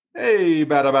Hey,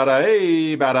 batter,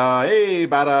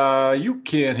 you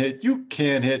can't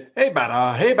hit. Hey,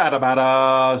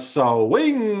 batter,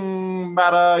 swing,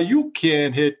 batter, you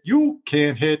can't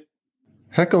hit.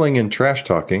 Heckling and trash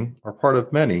talking are part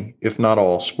of many, if not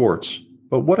all, sports.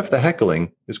 But what if the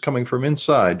heckling is coming from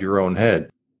inside your own head?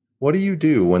 What do you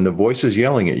do when the voices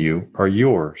yelling at you are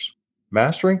yours?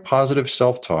 Mastering positive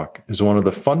self talk is one of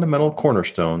the fundamental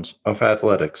cornerstones of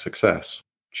athletic success.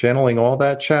 Channeling all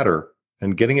that chatter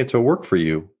and getting it to work for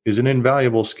you is an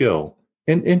invaluable skill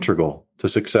and integral to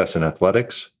success in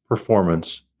athletics,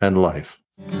 performance, and life.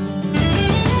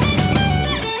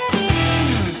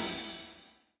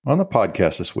 On the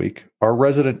podcast this week, our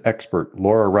resident expert,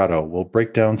 Laura Ratto, will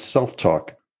break down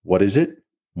self-talk. What is it?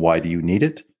 Why do you need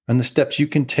it? And the steps you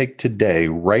can take today,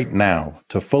 right now,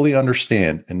 to fully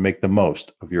understand and make the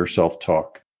most of your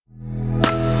self-talk.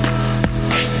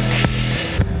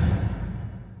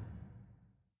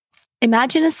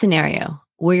 Imagine a scenario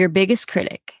where your biggest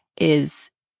critic is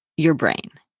your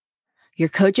brain. Your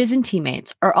coaches and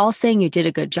teammates are all saying you did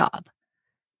a good job,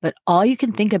 but all you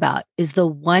can think about is the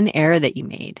one error that you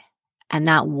made. And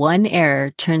that one error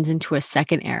turns into a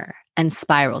second error and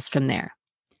spirals from there.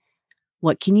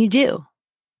 What can you do?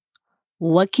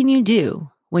 What can you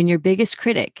do when your biggest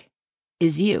critic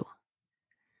is you?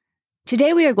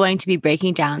 Today, we are going to be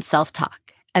breaking down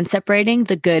self-talk and separating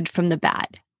the good from the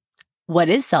bad. What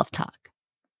is self-talk?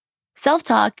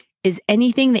 Self-talk is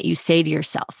anything that you say to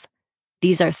yourself.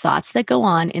 These are thoughts that go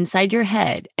on inside your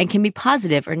head and can be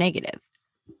positive or negative.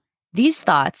 These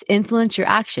thoughts influence your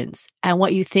actions and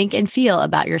what you think and feel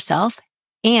about yourself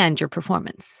and your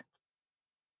performance.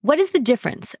 What is the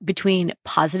difference between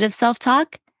positive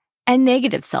self-talk and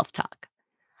negative self-talk?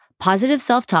 Positive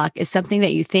self-talk is something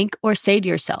that you think or say to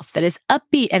yourself that is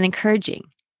upbeat and encouraging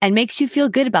and makes you feel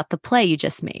good about the play you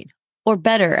just made or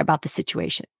better about the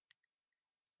situation.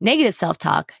 Negative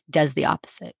self-talk does the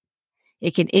opposite.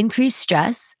 It can increase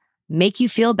stress, make you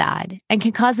feel bad, and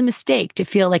can cause a mistake to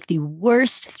feel like the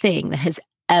worst thing that has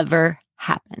ever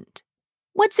happened.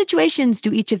 What situations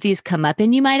do each of these come up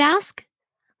in, you might ask?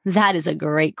 That is a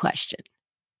great question.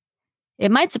 It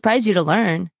might surprise you to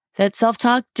learn that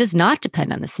self-talk does not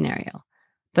depend on the scenario,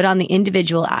 but on the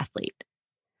individual athlete.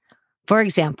 For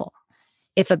example,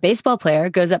 if a baseball player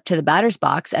goes up to the batter's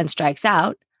box and strikes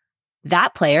out,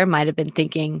 that player might have been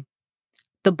thinking,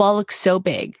 the ball looks so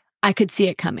big, I could see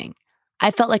it coming.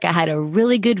 I felt like I had a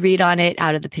really good read on it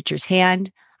out of the pitcher's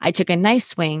hand. I took a nice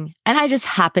swing and I just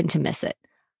happened to miss it.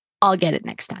 I'll get it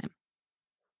next time.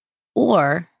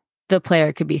 Or the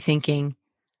player could be thinking,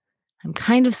 I'm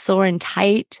kind of sore and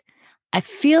tight. I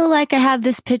feel like I have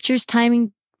this pitcher's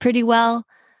timing pretty well.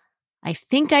 I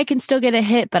think I can still get a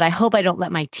hit, but I hope I don't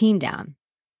let my team down.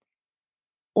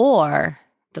 Or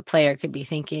the player could be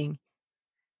thinking,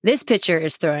 this pitcher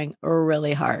is throwing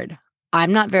really hard.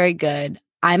 I'm not very good.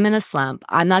 I'm in a slump.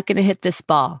 I'm not going to hit this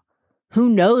ball. Who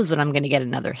knows when I'm going to get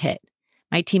another hit?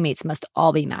 My teammates must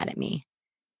all be mad at me.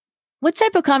 What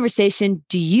type of conversation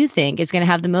do you think is going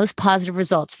to have the most positive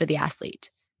results for the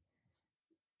athlete?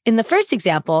 In the first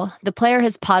example, the player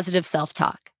has positive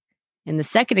self-talk. In the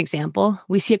second example,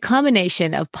 we see a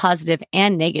combination of positive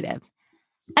and negative.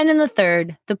 And in the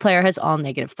third, the player has all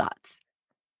negative thoughts.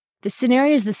 The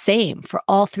scenario is the same for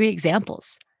all three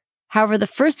examples. However, the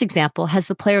first example has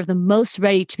the player the most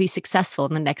ready to be successful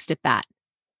in the next at-bat.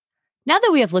 Now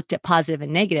that we have looked at positive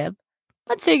and negative,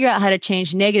 let's figure out how to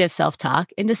change negative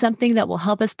self-talk into something that will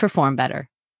help us perform better.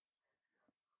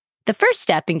 The first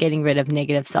step in getting rid of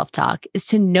negative self-talk is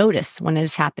to notice when it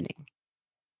is happening.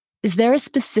 Is there a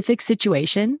specific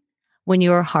situation when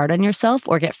you are hard on yourself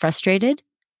or get frustrated?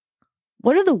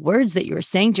 What are the words that you are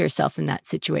saying to yourself in that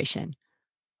situation?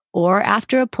 Or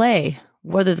after a play,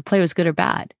 whether the play was good or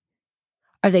bad?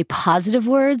 Are they positive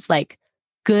words like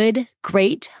good,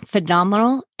 great,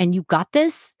 phenomenal, and you got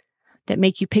this, that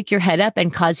make you pick your head up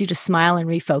and cause you to smile and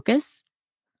refocus?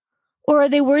 Or are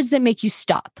they words that make you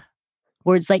stop?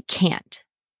 Words like can't,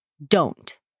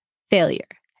 don't, failure,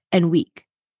 and weak.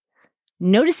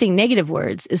 Noticing negative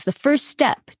words is the first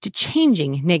step to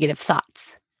changing negative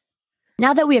thoughts.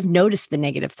 Now that we have noticed the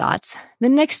negative thoughts, the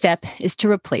next step is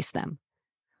to replace them.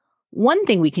 One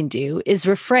thing we can do is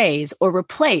rephrase or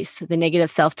replace the negative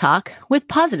self-talk with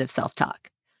positive self-talk.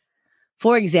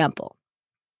 For example,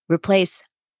 replace,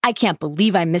 I can't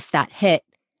believe I missed that hit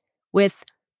with,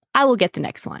 I will get the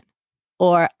next one,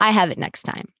 or I have it next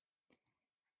time.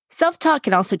 Self-talk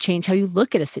can also change how you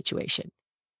look at a situation.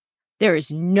 There is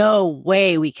no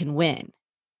way we can win.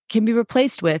 Can be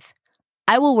replaced with,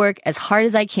 I will work as hard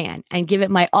as I can and give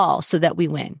it my all so that we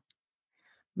win.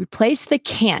 Replace the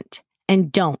can't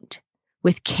and don't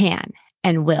with can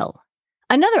and will.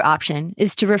 Another option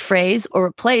is to rephrase or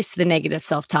replace the negative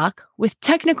self-talk with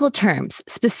technical terms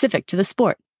specific to the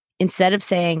sport. Instead of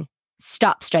saying,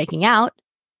 stop striking out,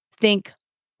 think,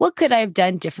 what could I have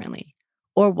done differently?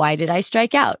 Or why did I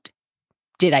strike out?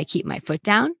 Did I keep my foot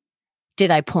down?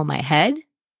 Did I pull my head?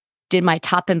 Did my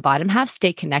top and bottom half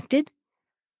stay connected?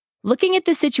 Looking at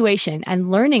the situation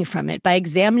and learning from it by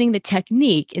examining the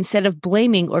technique instead of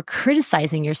blaming or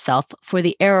criticizing yourself for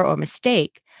the error or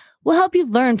mistake will help you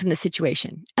learn from the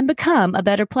situation and become a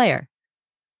better player.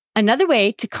 Another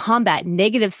way to combat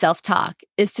negative self-talk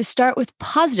is to start with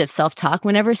positive self-talk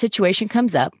whenever a situation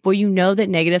comes up where you know that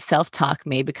negative self-talk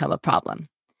may become a problem.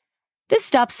 This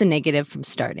stops the negative from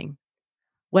starting.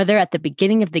 Whether at the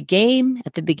beginning of the game,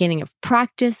 at the beginning of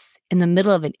practice, in the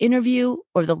middle of an interview,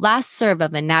 or the last serve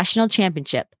of a national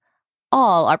championship,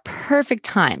 all are perfect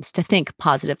times to think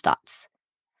positive thoughts.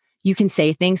 You can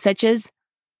say things such as,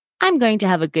 I'm going to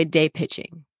have a good day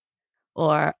pitching,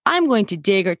 or I'm going to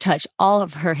dig or touch all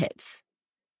of her hits,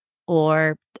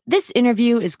 or this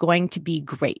interview is going to be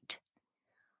great,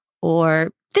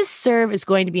 or this serve is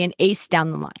going to be an ace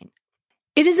down the line.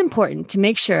 It is important to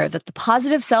make sure that the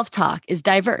positive self-talk is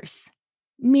diverse,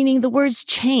 meaning the words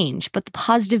change, but the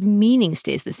positive meaning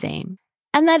stays the same,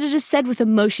 and that it is said with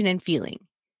emotion and feeling.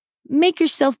 Make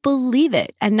yourself believe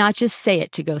it and not just say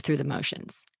it to go through the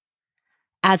motions.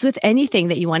 As with anything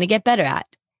that you want to get better at,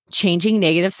 changing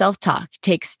negative self-talk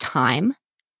takes time,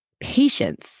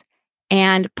 patience,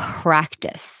 and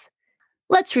practice.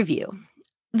 Let's review.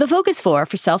 The focus for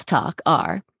self-talk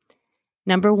are,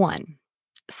 number 1,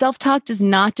 self-talk does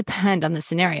not depend on the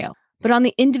scenario, but on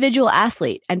the individual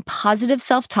athlete, and positive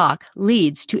self-talk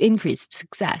leads to increased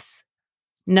success.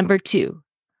 Number 2,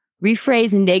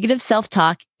 rephrase negative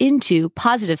self-talk into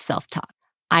positive self-talk.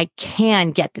 I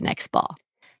can get the next ball.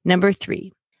 Number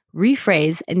 3,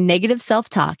 rephrase negative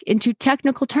self-talk into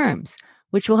technical terms,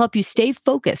 which will help you stay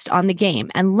focused on the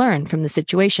game and learn from the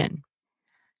situation.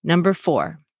 Number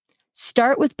 4,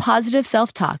 start with positive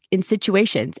self-talk in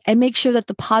situations and make sure that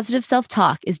the positive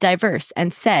self-talk is diverse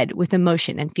and said with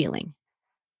emotion and feeling.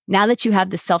 Now that you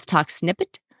have the self-talk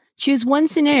snippet, choose one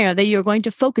scenario that you're going to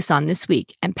focus on this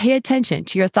week and pay attention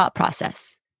to your thought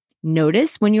process.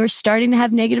 Notice when you are starting to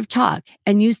have negative talk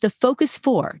and use the focus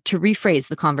for to rephrase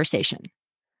the conversation.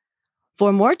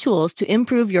 For more tools to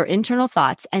improve your internal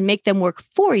thoughts and make them work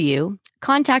for you,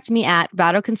 contact me at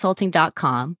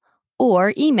radoconsulting.com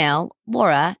or email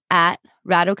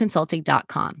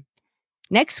laura@radoconsulting.com.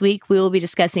 Next week, we will be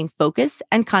discussing focus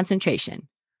and concentration.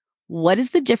 What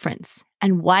is the difference,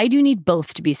 and why do you need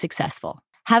both to be successful?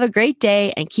 Have a great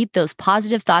day and keep those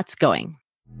positive thoughts going.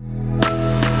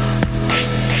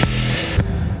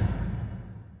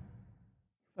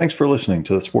 Thanks for listening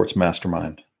to the Sports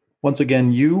Mastermind. Once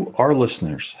again, you, our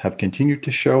listeners, have continued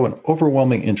to show an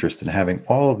overwhelming interest in having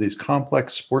all of these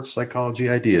complex sports psychology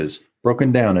ideas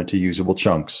broken down into usable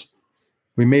chunks.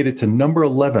 We made it to number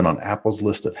 11 on Apple's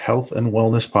list of health and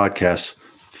wellness podcasts,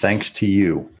 thanks to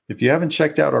you. If you haven't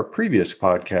checked out our previous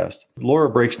podcast, Laura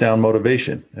breaks down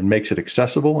motivation and makes it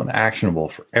accessible and actionable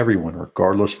for everyone,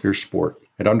 regardless of your sport.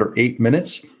 At under 8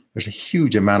 minutes, there's a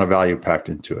huge amount of value packed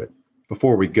into it.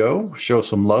 Before we go, show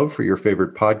some love for your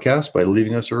favorite podcast by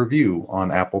leaving us a review on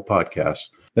Apple Podcasts.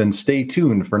 Then stay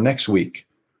tuned for next week,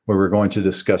 where we're going to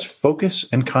discuss focus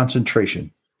and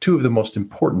concentration, two of the most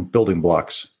important building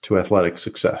blocks to athletic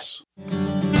success.